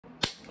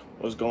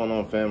What's going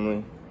on,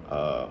 family?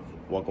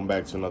 Welcome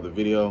back to another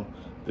video.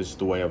 This is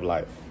The Way of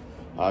Life.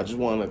 I just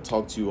wanted to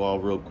talk to you all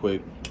real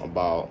quick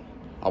about,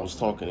 I was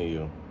talking to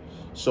you.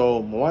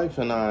 So my wife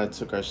and I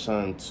took our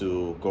son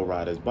to go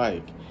ride his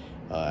bike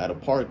at a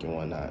park and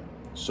whatnot.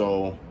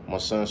 So my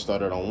son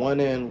started on one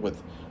end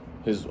with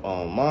his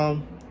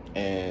mom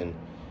and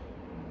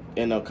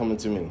ended up coming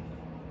to me.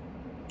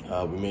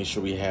 We made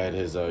sure we had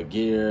his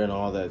gear and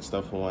all that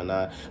stuff and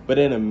whatnot. But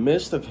in the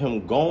midst of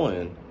him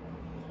going,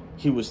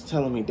 he was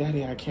telling me,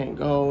 "Daddy, I can't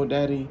go.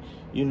 Daddy,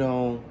 it's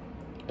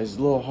a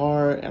little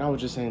hard." And I was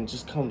just saying,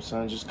 "Just come,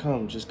 son. Just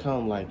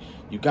come. Like,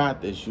 you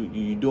got this.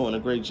 You're doing a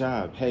great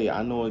job. Hey,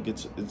 I know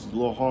it's a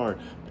little hard,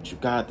 but you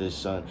got this,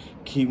 son.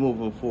 Keep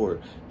moving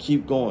forward.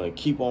 Keep going.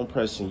 Keep on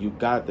pressing. You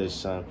got this,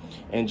 son."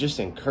 And just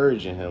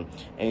encouraging him.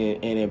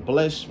 And it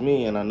blessed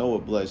me, and I know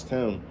it blessed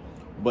him.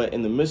 But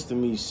in the midst of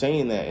me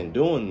saying that and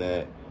doing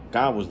that,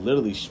 God was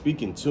literally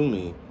speaking to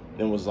me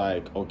and was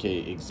like, okay,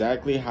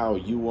 exactly how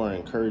you are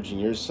encouraging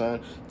your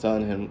son,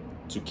 telling him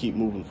to keep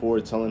moving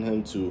forward, telling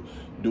him to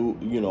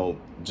do,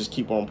 just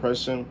keep on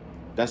pressing.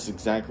 That's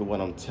exactly what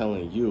I'm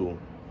telling you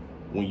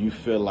when you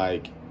feel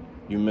like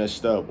you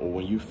messed up, or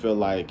when you feel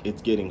like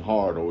it's getting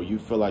hard, or you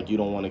feel like you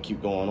don't want to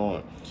keep going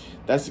on.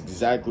 That's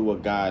exactly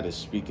what God is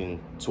speaking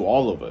to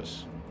all of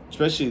us,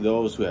 especially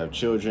those who have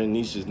children,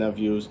 nieces,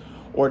 nephews,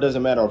 or it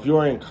doesn't matter. If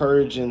you're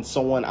encouraging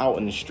someone out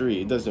in the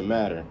street, it doesn't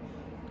matter.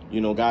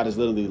 God is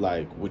literally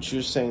like, what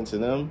you're saying to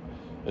them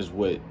is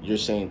what you're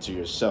saying to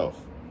yourself.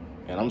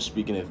 And I'm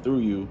speaking it through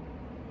you,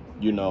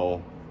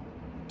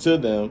 to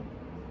them,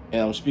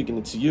 and I'm speaking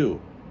it to you.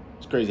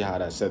 It's crazy how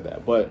I said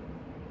that. But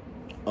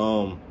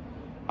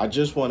I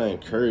just want to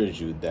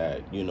encourage you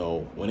that,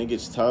 when it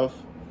gets tough,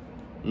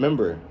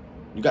 remember,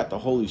 you got the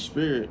Holy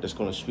Spirit that's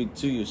going to speak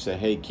to you, say,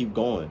 hey, keep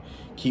going,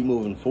 keep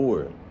moving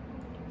forward.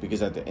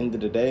 Because at the end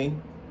of the day,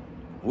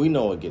 we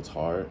know it gets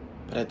hard,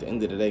 but at the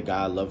end of the day,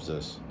 God loves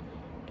us.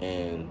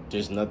 And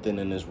there's nothing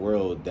in this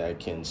world that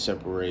can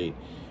separate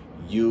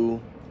you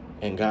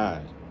and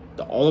God.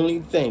 The only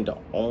thing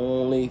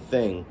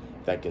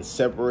that can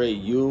separate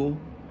you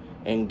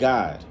and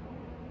God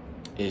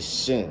is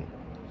sin.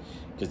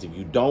 Because if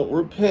you don't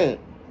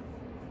repent,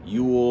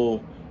 you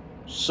will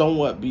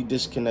somewhat be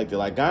disconnected.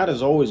 Like, God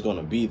is always going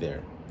to be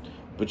there,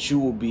 but you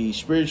will be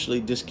spiritually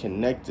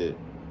disconnected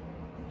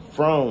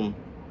from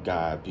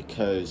God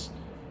because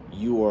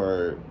you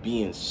are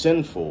being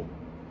sinful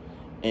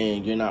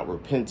and you're not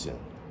repenting.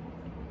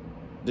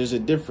 There's a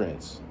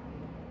difference.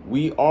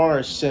 We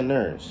are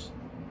sinners,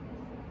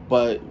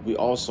 but we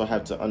also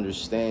have to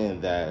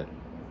understand that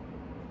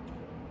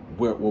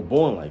we're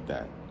born like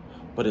that.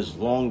 But as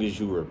long as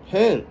you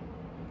repent,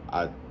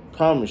 I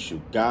promise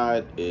you,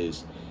 God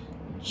is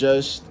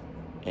just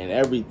and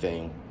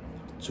everything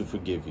to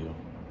forgive you.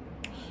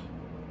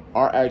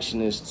 Our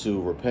action is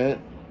to repent.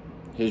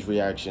 His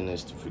reaction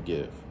is to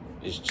forgive.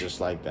 It's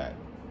just like that.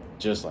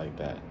 Just like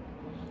that.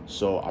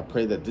 So I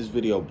pray that this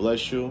video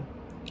bless you.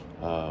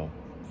 From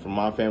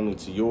my family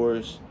to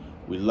yours,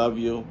 we love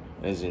you.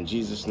 And it's in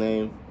Jesus'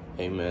 name,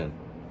 amen.